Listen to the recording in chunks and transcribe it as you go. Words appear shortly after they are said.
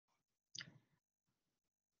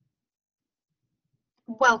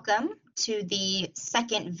Welcome to the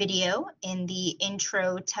second video in the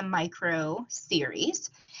Intro to Micro series.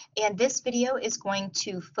 And this video is going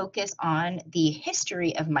to focus on the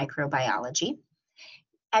history of microbiology.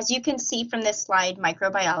 As you can see from this slide,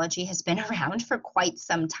 microbiology has been around for quite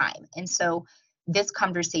some time. And so this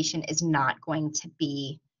conversation is not going to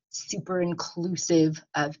be super inclusive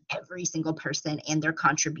of every single person and their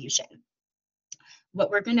contribution. I'm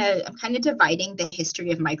kind of dividing the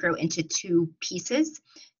history of micro into two pieces.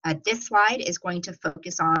 This slide is going to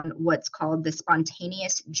focus on what's called the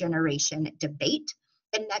spontaneous generation debate.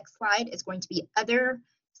 The next slide is going to be other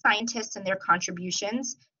scientists and their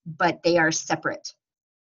contributions, but they are separate,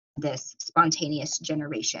 this spontaneous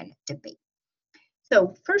generation debate.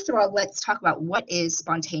 So first of all, let's talk about what is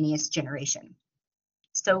spontaneous generation.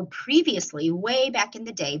 So previously, way back in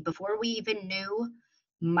the day, before we even knew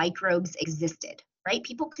microbes existed, right?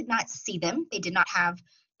 People could not see them. They did not have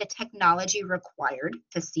the technology required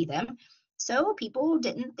to see them. So people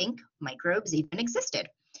didn't think microbes even existed.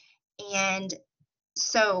 And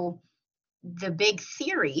so the big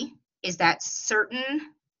theory is that certain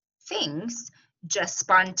things just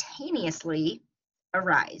spontaneously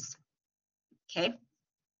arise, okay?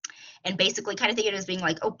 And basically kind of think of it as being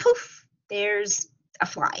like, oh, poof, there's a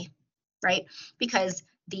fly, right? Because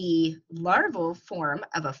the larval form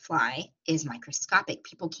of a fly is microscopic.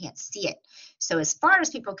 People can't see it. So as far as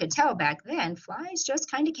people could tell back then, flies just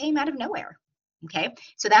kind of came out of nowhere, okay?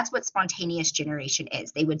 So that's what spontaneous generation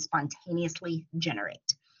is. They would spontaneously generate.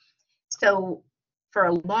 So for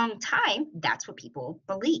a long time, that's what people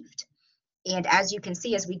believed. And as you can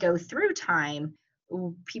see, as we go through time,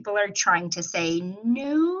 people are trying to say,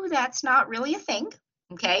 no, that's not really a thing,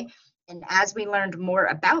 okay? And as we learned more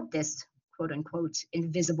about this quote unquote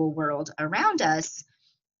invisible world around us,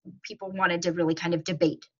 people wanted to really kind of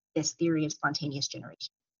debate this theory of spontaneous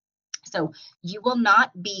generation. So you will not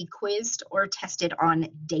be quizzed or tested on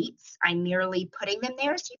dates. I'm merely putting them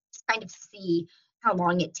there so you can kind of see how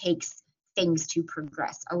long it takes things to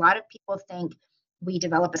progress. A lot of people think we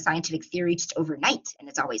develop a scientific theory just overnight and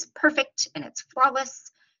it's always perfect and it's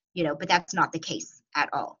flawless, but that's not the case at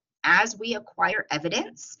all. As we acquire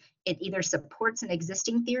evidence, it either supports an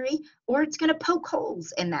existing theory or it's going to poke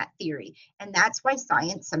holes in that theory. And that's why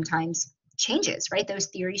science sometimes changes, right? Those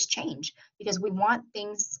theories change because we want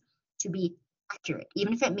things to be accurate,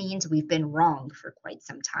 even if it means we've been wrong for quite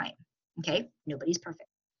some time, okay? Nobody's perfect.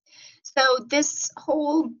 So this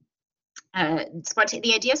whole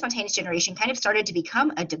the idea of spontaneous generation kind of started to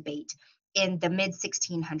become a debate in the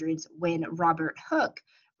mid-1600s when Robert Hooke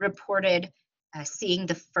reported seeing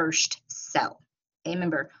the first cell. Okay,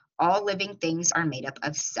 remember, all living things are made up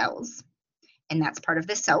of cells, and that's part of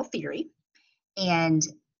the cell theory. And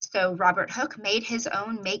so Robert Hooke made his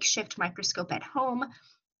own makeshift microscope at home,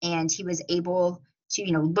 and he was able to,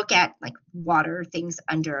 look at like water, things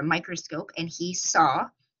under a microscope, and he saw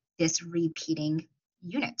this repeating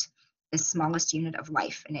unit, the smallest unit of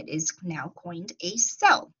life, and it is now coined a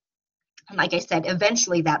cell. And like I said,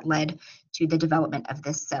 eventually that led to the development of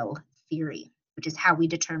the cell theory, which is how we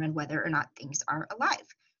determine whether or not things are alive.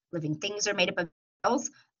 Living things are made up of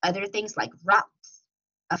cells. Other things like rocks,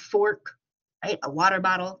 a fork, right, a water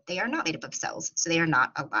bottle, they are not made up of cells, so they are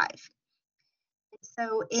not alive.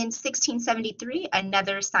 So in 1673,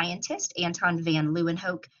 another scientist, Anton van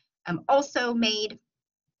Leeuwenhoek, also made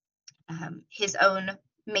his own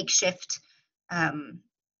makeshift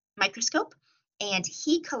microscope, and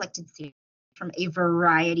he collected serum from a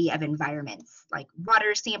variety of environments, like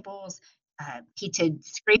water samples. He did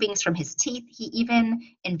scrapings from his teeth. He even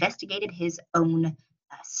investigated his own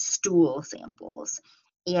stool samples.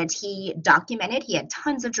 And he documented, he had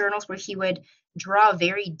tons of journals where he would draw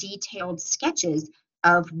very detailed sketches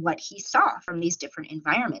of what he saw from these different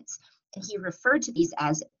environments. And he referred to these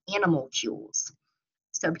as animalcules.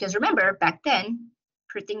 So, because remember, back then,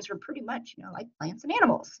 things were pretty much, like plants and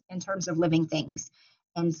animals in terms of living things.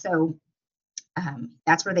 And so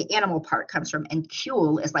that's where the animal part comes from. And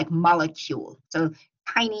cule is like molecule. So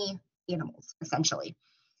tiny animals, essentially.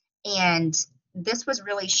 And this was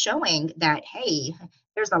really showing that, hey,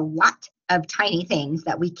 there's a lot of tiny things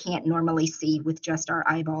that we can't normally see with just our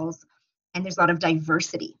eyeballs. And there's a lot of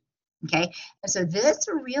diversity, okay? And so this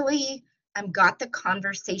really got the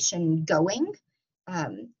conversation going.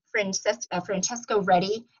 Francesco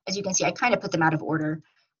Redi, as you can see, I kind of put them out of order.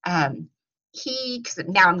 Because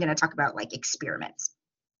now I'm going to talk about like experiments.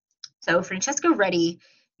 So Francesco Redi,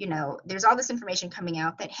 there's all this information coming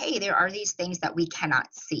out that, hey, there are these things that we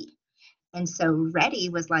cannot see. And so Redi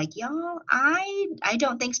was like, y'all, I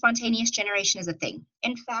don't think spontaneous generation is a thing.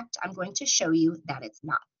 In fact, I'm going to show you that it's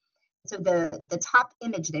not. So the top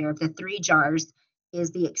image there of the three jars,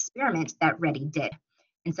 is the experiment that Reddy did.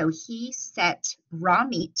 And so he set raw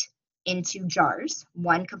meat into jars,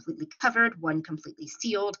 one completely covered, one completely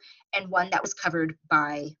sealed, and one that was covered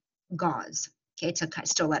by gauze, okay, to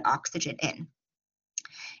still let oxygen in.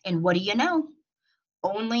 And what do you know?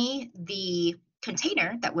 Only the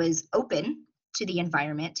container that was open to the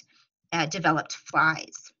environment developed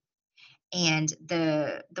flies, and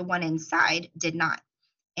the one inside did not.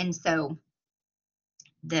 And so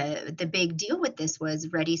the big deal with this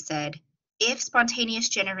was Reddy said, if spontaneous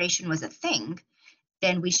generation was a thing,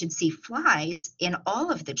 then we should see flies in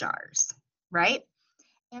all of the jars, right?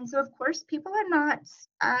 And so, of course, people are not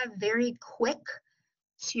very quick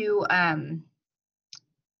to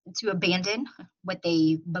abandon what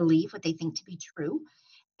they believe, what they think to be true.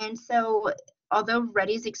 And so, although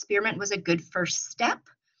Reddy's experiment was a good first step,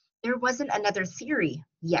 there wasn't another theory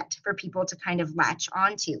yet for people to kind of latch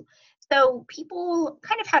onto. So people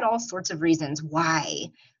kind of had all sorts of reasons why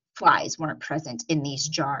flies weren't present in these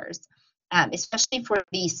jars, especially for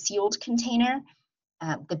the sealed container.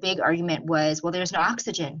 The big argument was, well, there's no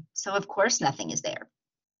oxygen, so of course nothing is there.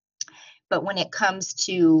 But when it comes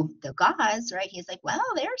to the gauze, right, he's like, well,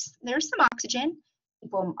 there's some oxygen.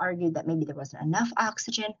 People argued that maybe there wasn't enough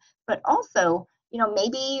oxygen, but also,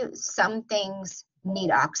 maybe some things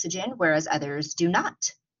need oxygen, whereas others do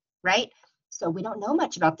not, right? So we don't know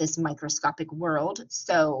much about this microscopic world,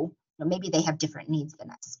 so maybe they have different needs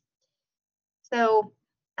than us. So,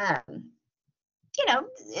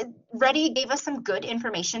 Reddy gave us some good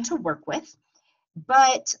information to work with,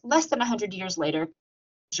 but less than 100 years later,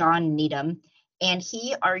 John Needham, and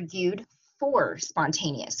he argued for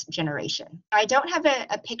spontaneous generation. I don't have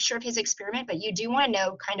a picture of his experiment, but you do want to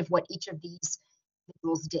know kind of what each of these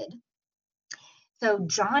individuals did. So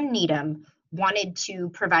John Needham wanted to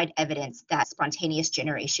provide evidence that spontaneous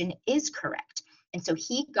generation is correct. And so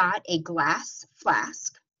he got a glass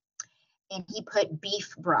flask and he put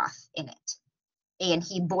beef broth in it and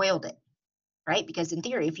he boiled it, right? Because in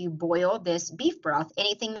theory, if you boil this beef broth,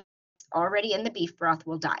 anything already in the beef broth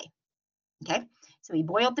will die. Okay, so he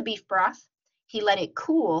boiled the beef broth, he let it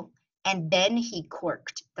cool, and then he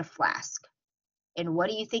corked the flask. And what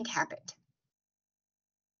do you think happened?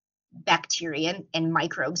 Bacteria and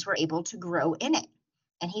microbes were able to grow in it.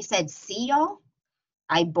 And he said, see, y'all,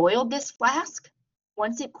 I boiled this flask.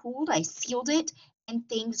 Once it cooled, I sealed it, and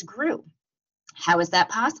things grew. How is that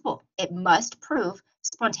possible? It must prove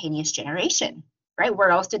spontaneous generation, right? Where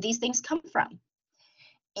else did these things come from?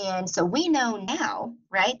 And so we know now,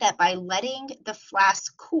 right, that by letting the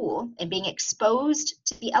flask cool and being exposed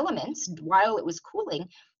to the elements while it was cooling,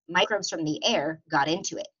 microbes from the air got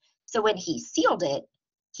into it. So when he sealed it,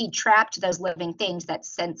 he trapped those living things that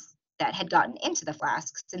had gotten into the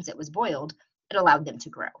flask since it was boiled. It allowed them to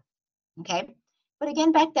grow. Okay, but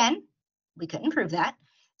again, back then we couldn't prove that.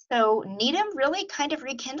 So Needham really kind of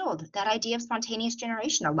rekindled that idea of spontaneous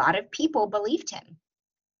generation. A lot of people believed him.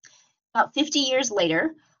 About 50 years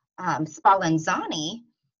later, Spallanzani,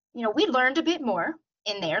 we learned a bit more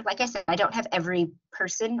in there. Like I said, I don't have every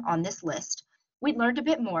person on this list. We learned a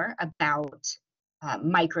bit more about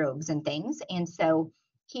microbes and things. And so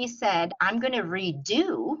he said, I'm going to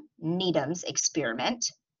redo Needham's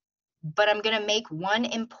experiment, but I'm going to make one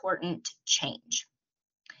important change.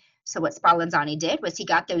 So what Spallanzani did was he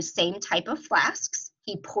got those same type of flasks.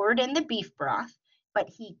 He poured in the beef broth, but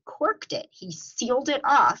he corked it, he sealed it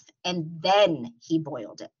off, and then he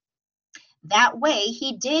boiled it. That way,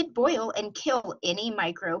 he did boil and kill any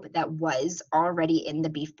microbe that was already in the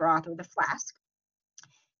beef broth or the flask.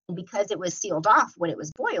 And because it was sealed off when it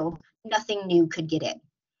was boiled, nothing new could get in.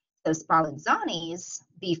 So Spallanzani's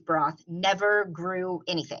beef broth never grew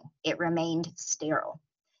anything. It remained sterile.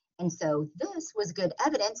 And so this was good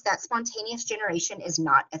evidence that spontaneous generation is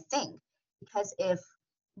not a thing. Because if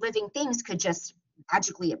living things could just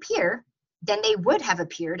magically appear, then they would have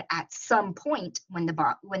appeared at some point when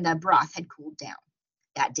the broth had cooled down.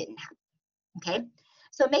 That didn't happen. Okay,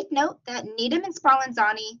 so make note that Needham and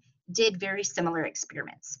Spallanzani did very similar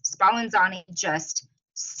experiments. Spallanzani just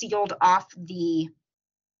sealed off the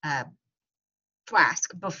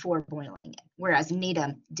flask before boiling it, whereas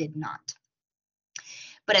Needham did not.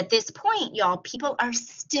 But at this point, y'all, people are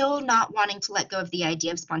still not wanting to let go of the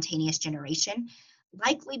idea of spontaneous generation,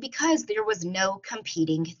 likely because there was no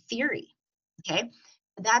competing theory. Okay,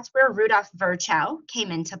 that's where Rudolf Virchow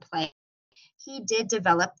came into play. He did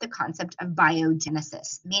develop the concept of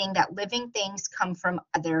biogenesis, meaning that living things come from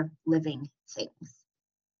other living things.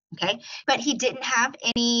 Okay, but he didn't have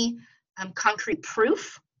any concrete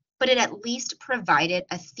proof, but it at least provided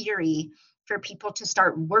a theory for people to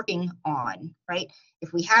start working on, right?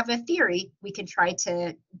 If we have a theory, we can try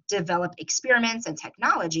to develop experiments and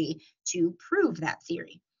technology to prove that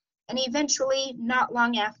theory. And eventually, not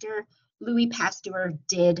long after, Louis Pasteur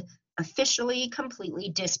did officially completely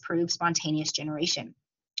disprove spontaneous generation.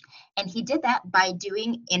 And he did that by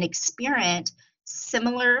doing an experiment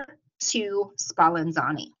similar to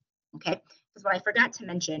Spallanzani, okay? Because what I forgot to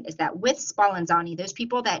mention is that with Spallanzani, those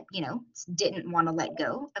people that, didn't want to let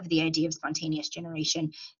go of the idea of spontaneous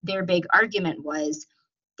generation, their big argument was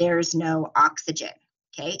there's no oxygen,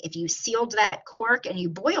 okay? If you sealed that cork and you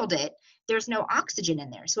boiled it, there's no oxygen in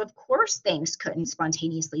there. So of course things couldn't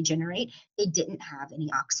spontaneously generate. They didn't have any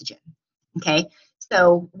oxygen, okay?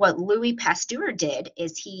 So what Louis Pasteur did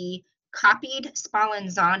is he copied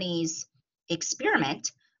Spallanzani's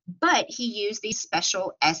experiment, but he used these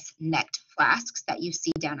special S-necked flasks that you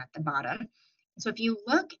see down at the bottom. So if you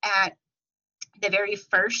look at the very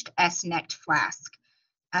first S-necked flask,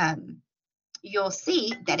 you'll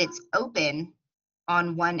see that it's open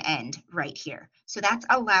on one end right here. So that's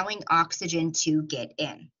allowing oxygen to get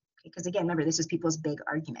in. Because again, remember, this was people's big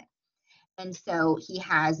argument. And so he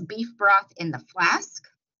has beef broth in the flask.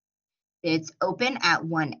 It's open at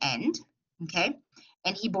one end, okay?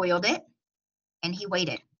 And he boiled it and he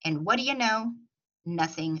waited. And what do you know?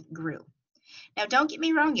 Nothing grew. Now, don't get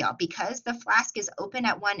me wrong, y'all, because the flask is open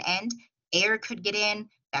at one end, air could get in,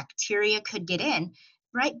 bacteria could get in,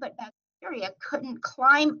 right? But bacteria couldn't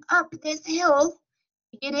climb up this hill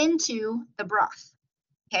to get into the broth,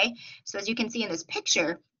 okay? So as you can see in this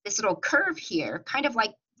picture, this little curve here, kind of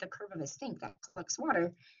like the curve of a sink that collects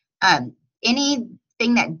water,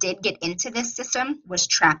 anything that did get into this system was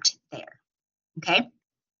trapped there, okay?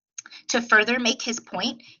 To further make his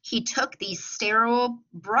point, he took these sterile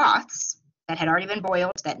broths that had already been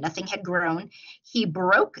boiled, that nothing had grown, he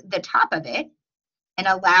broke the top of it and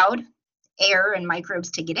allowed air and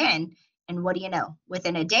microbes to get in, and what do you know?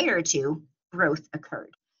 Within a day or two, growth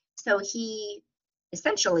occurred. So he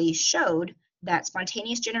essentially showed that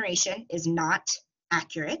spontaneous generation is not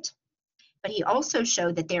accurate, but he also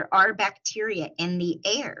showed that there are bacteria in the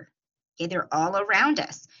air. Okay, they're all around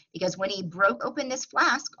us, because when he broke open this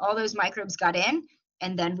flask, all those microbes got in,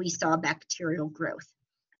 and then we saw bacterial growth.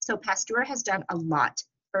 So Pasteur has done a lot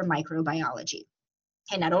for microbiology.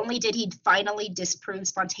 And not only did he finally disprove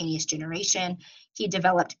spontaneous generation, he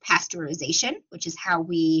developed pasteurization, which is how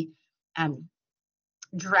we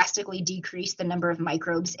drastically decrease the number of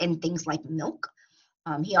microbes in things like milk.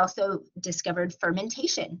 He also discovered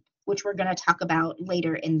fermentation, which we're going to talk about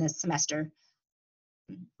later in the semester,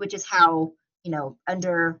 which is how,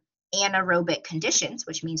 under anaerobic conditions,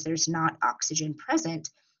 which means there's not oxygen present,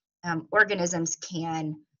 organisms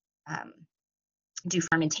can do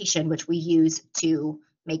fermentation, which we use to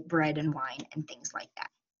make bread and wine and things like that.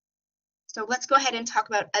 So let's go ahead and talk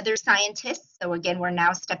about other scientists. So again, we're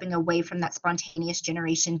now stepping away from that spontaneous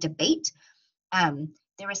generation debate.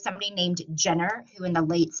 There was somebody named Jenner, who in the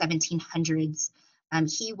late 1700s,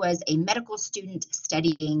 he was a medical student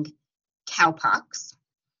studying cowpox.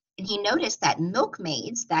 And he noticed that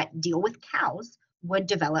milkmaids that deal with cows would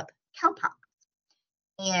develop cowpox.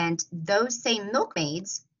 And those same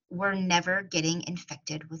milkmaids were never getting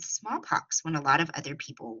infected with smallpox when a lot of other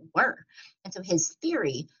people were. And so his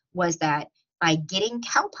theory was that by getting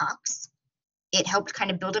cowpox, it helped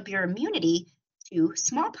kind of build up your immunity to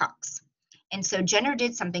smallpox. And so Jenner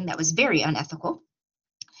did something that was very unethical.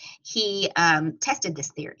 He tested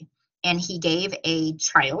this theory, and he gave a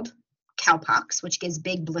child cowpox, which gives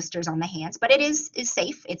big blisters on the hands, but it is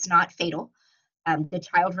safe. It's not fatal. The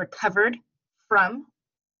child recovered from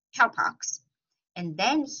cowpox, and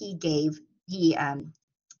then he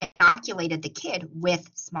inoculated the kid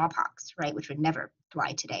with smallpox, right, which would never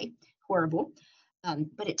fly today. Horrible.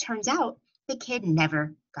 But it turns out the kid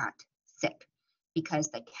never got sick because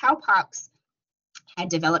the cowpox had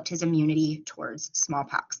developed his immunity towards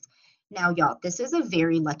smallpox. Now, y'all, this is a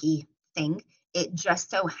very lucky thing. It just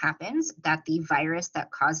so happens that the virus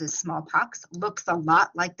that causes smallpox looks a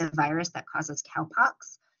lot like the virus that causes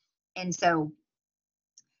cowpox. And so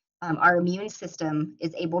our immune system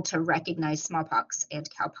is able to recognize smallpox and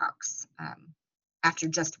cowpox after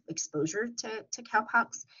just exposure to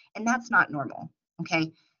cowpox. And that's not normal,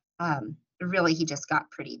 okay? Really, he just got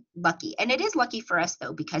pretty lucky. And it is lucky for us,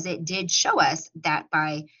 though, because it did show us that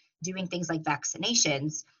by doing things like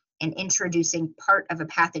vaccinations and introducing part of a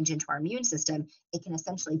pathogen to our immune system, it can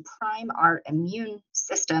essentially prime our immune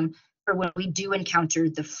system for when we do encounter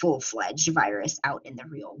the full-fledged virus out in the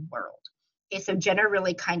real world. Okay, so Jenner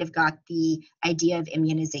really kind of got the idea of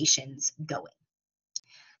immunizations going.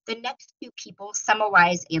 The next two people,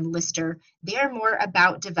 Semmelweis and Lister, they're more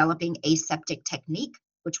about developing aseptic technique,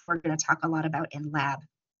 which we're going to talk a lot about in lab.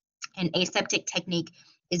 An aseptic technique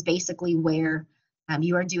is basically where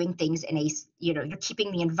you are doing things in a, you're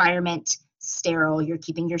keeping the environment sterile, you're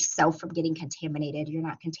keeping yourself from getting contaminated, you're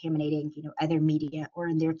not contaminating, other media, or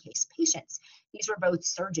in their case, patients. These were both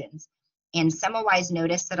surgeons. And Semmelweis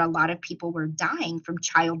noticed that a lot of people were dying from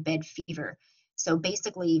childbed fever. So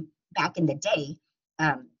basically, back in the day,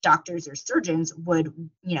 doctors or surgeons would,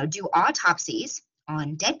 do autopsies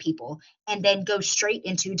on dead people and then go straight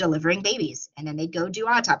into delivering babies. And then they'd go do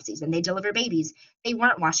autopsies and they deliver babies. They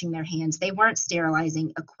weren't washing their hands. They weren't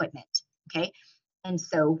sterilizing equipment. Okay. And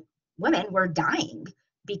so women were dying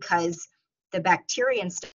because the bacteria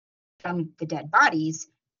and stuff from the dead bodies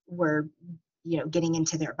were, getting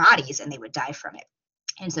into their bodies and they would die from it.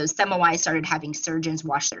 And so Semmelweis started having surgeons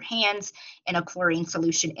wash their hands in a chlorine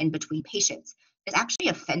solution in between patients. It actually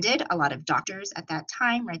offended a lot of doctors at that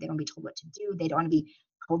time, right? They don't be told what to do. They don't want to be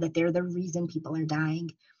told that they're the reason people are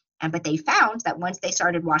dying. But they found that once they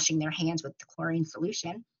started washing their hands with the chlorine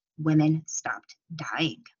solution, women stopped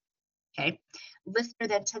dying. Okay. Lister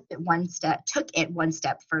then took it one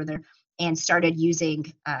step further and started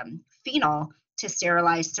using phenol to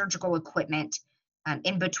sterilize surgical equipment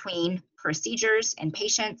in between procedures and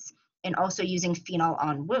patients, and also using phenol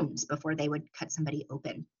on wounds before they would cut somebody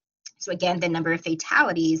open. So again, the number of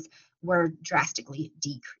fatalities were drastically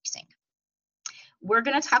decreasing. We're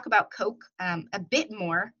going to talk about Koch a bit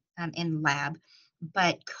more in lab,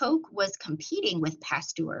 but Koch was competing with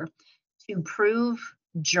Pasteur to prove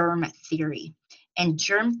germ theory. And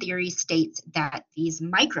germ theory states that these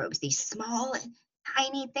microbes, these small,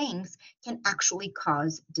 tiny things, can actually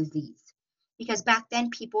cause disease. Because back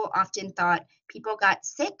then, people often thought people got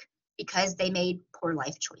sick because they made poor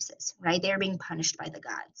life choices, right? They were being punished by the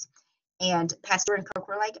gods. And Pasteur and Koch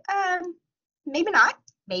were like, maybe not.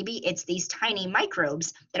 Maybe it's these tiny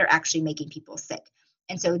microbes that are actually making people sick.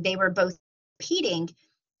 And so they were both competing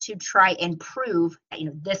to try and prove that,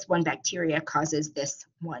 this one bacteria causes this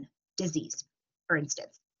one disease, for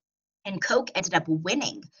instance. And Koch ended up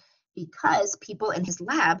winning because people in his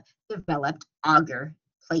lab developed agar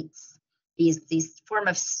plates. These form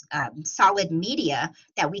of solid media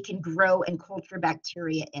that we can grow and culture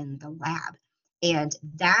bacteria in the lab. And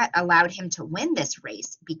that allowed him to win this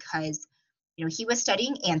race because, he was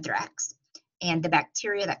studying anthrax, and the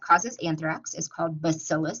bacteria that causes anthrax is called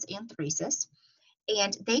Bacillus anthracis.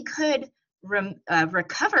 And they could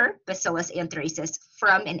recover Bacillus anthracis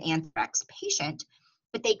from an anthrax patient,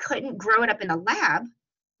 but they couldn't grow it up in a lab,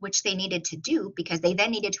 which they needed to do because they then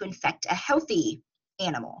needed to infect a healthy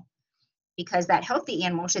animal, because that healthy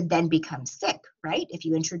animal should then become sick, right? If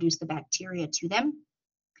you introduce the bacteria to them.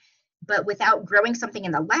 But without growing something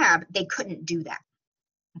in the lab, they couldn't do that,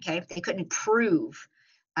 okay? They couldn't prove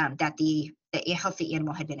that the healthy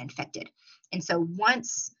animal had been infected. And so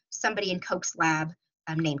once somebody in Koch's lab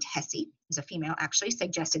named Hesse, who's a female, actually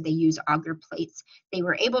suggested they use agar plates, they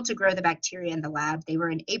were able to grow the bacteria in the lab. They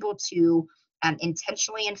were able to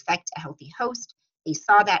intentionally infect a healthy host. They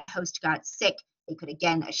saw that host got sick. They could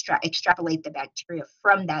again extrapolate the bacteria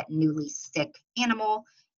from that newly sick animal,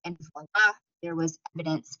 and voila, there was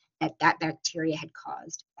evidence that that bacteria had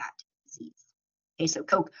caused that disease. Okay, so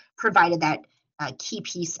Koch provided that key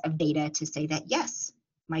piece of data to say that yes,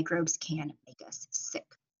 microbes can make us sick.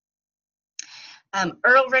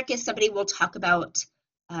 Ehrlich is somebody we'll talk about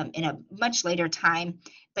in a much later time,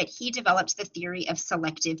 but he developed the theory of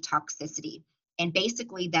selective toxicity. And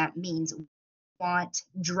basically that means we want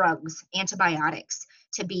drugs, antibiotics,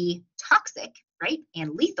 to be toxic, right,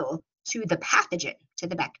 and lethal to the pathogen, to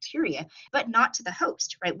the bacteria, but not to the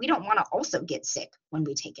host, right? We don't want to also get sick when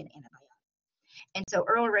we take an antibiotic. And so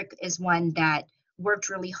Ehrlich is one that worked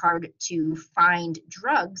really hard to find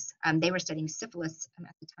drugs. They were studying syphilis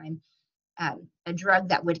at the time, a drug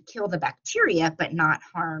that would kill the bacteria but not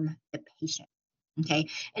harm the patient. Okay,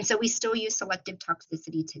 and so we still use selective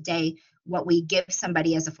toxicity today. What we give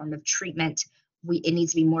somebody as a form of treatment, it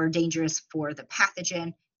needs to be more dangerous for the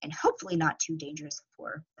pathogen and hopefully not too dangerous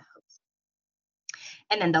for the host.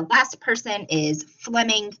 And then the last person is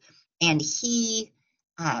Fleming, and he,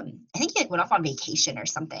 I think he went off on vacation or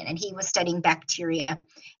something, and he was studying bacteria,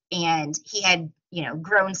 and he had,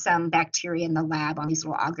 grown some bacteria in the lab on these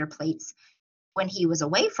little agar plates. When he was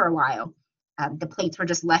away for a while, the plates were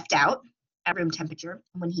just left out at room temperature.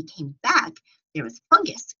 And when he came back, there was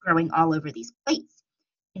fungus growing all over these plates.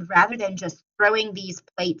 And rather than just throwing these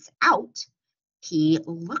plates out, he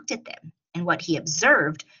looked at them. And what he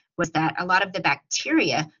observed was that a lot of the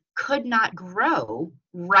bacteria could not grow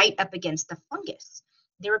right up against the fungus.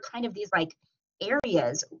 They were kind of these like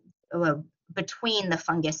areas between the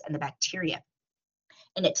fungus and the bacteria.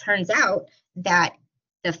 And it turns out that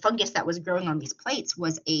the fungus that was growing on these plates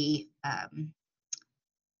was a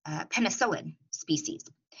penicillin species.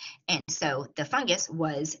 And so the fungus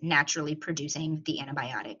was naturally producing the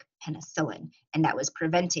antibiotic penicillin, and that was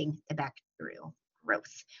preventing the bacterial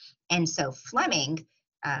growth. And so Fleming,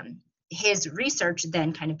 his research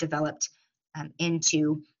then kind of developed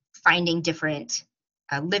into finding different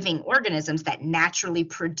living organisms that naturally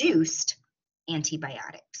produced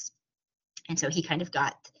antibiotics. And so he kind of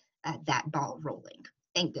got that ball rolling.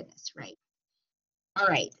 Thank goodness, right? All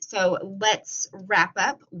right, so let's wrap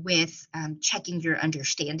up with checking your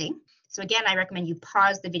understanding. So again, I recommend you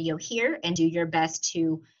pause the video here and do your best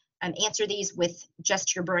to answer these with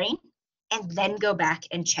just your brain, and then go back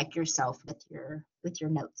and check yourself with your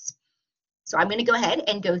notes. So I'm going to go ahead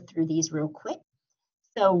and go through these real quick.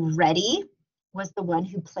 So Reddy was the one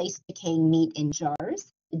who placed decaying meat in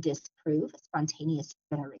jars to disprove spontaneous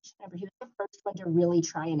generation. Remember, he was the first one to really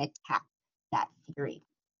try and attack that theory.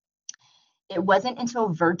 It wasn't until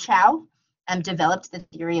Virchow developed the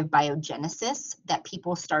theory of biogenesis that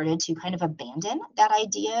people started to kind of abandon that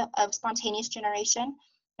idea of spontaneous generation.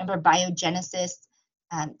 Remember, biogenesis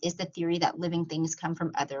is the theory that living things come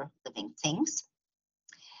from other living things.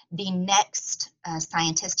 The next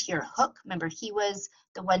scientist here, Hooke, remember, he was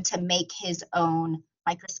the one to make his own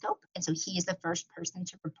microscope, and so he is the first person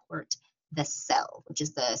to report the cell, which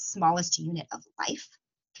is the smallest unit of life.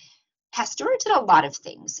 Pasteur did a lot of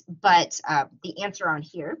things, but the answer on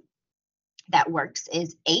here that works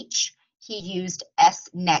is H. He used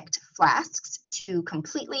S-necked flasks to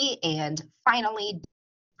completely and finally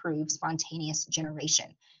prove spontaneous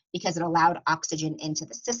generation because it allowed oxygen into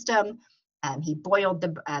the system. He boiled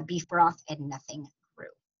the beef broth and nothing grew.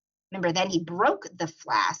 Remember, then he broke the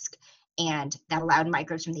flask, and that allowed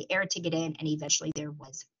microbes from the air to get in, and eventually there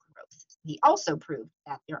was growth. He also proved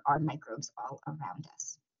that there are microbes all around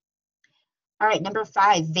us. All right, number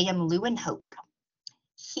 5, Van Leeuwenhoek.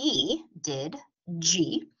 He did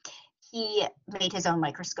G. He made his own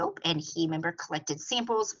microscope, and he, remember, collected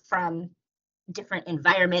samples from different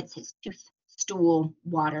environments, his tooth, stool,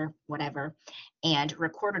 water, whatever, and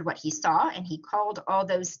recorded what he saw, and he called all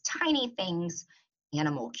those tiny things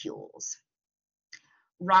animalcules.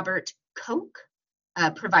 Robert Koch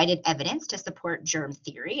provided evidence to support germ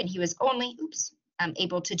theory, and he was only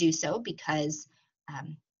able to do so because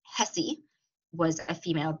Hesse was a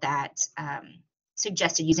female that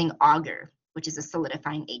suggested using agar, which is a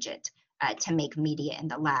solidifying agent, to make media in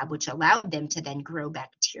the lab, which allowed them to then grow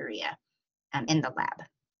bacteria in the lab.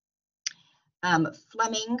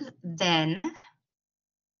 Fleming then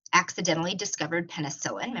accidentally discovered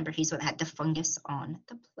penicillin. Remember, he's the one that had the fungus on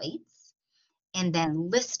the plates. And then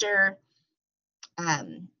Lister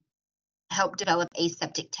helped develop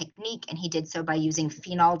aseptic technique, and he did so by using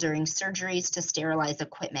phenol during surgeries to sterilize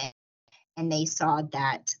equipment. And they saw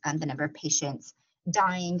that the number of patients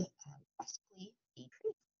dying drastically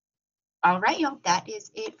decreased. All right, y'all, that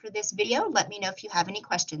is it for this video. Let me know if you have any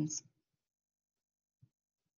questions.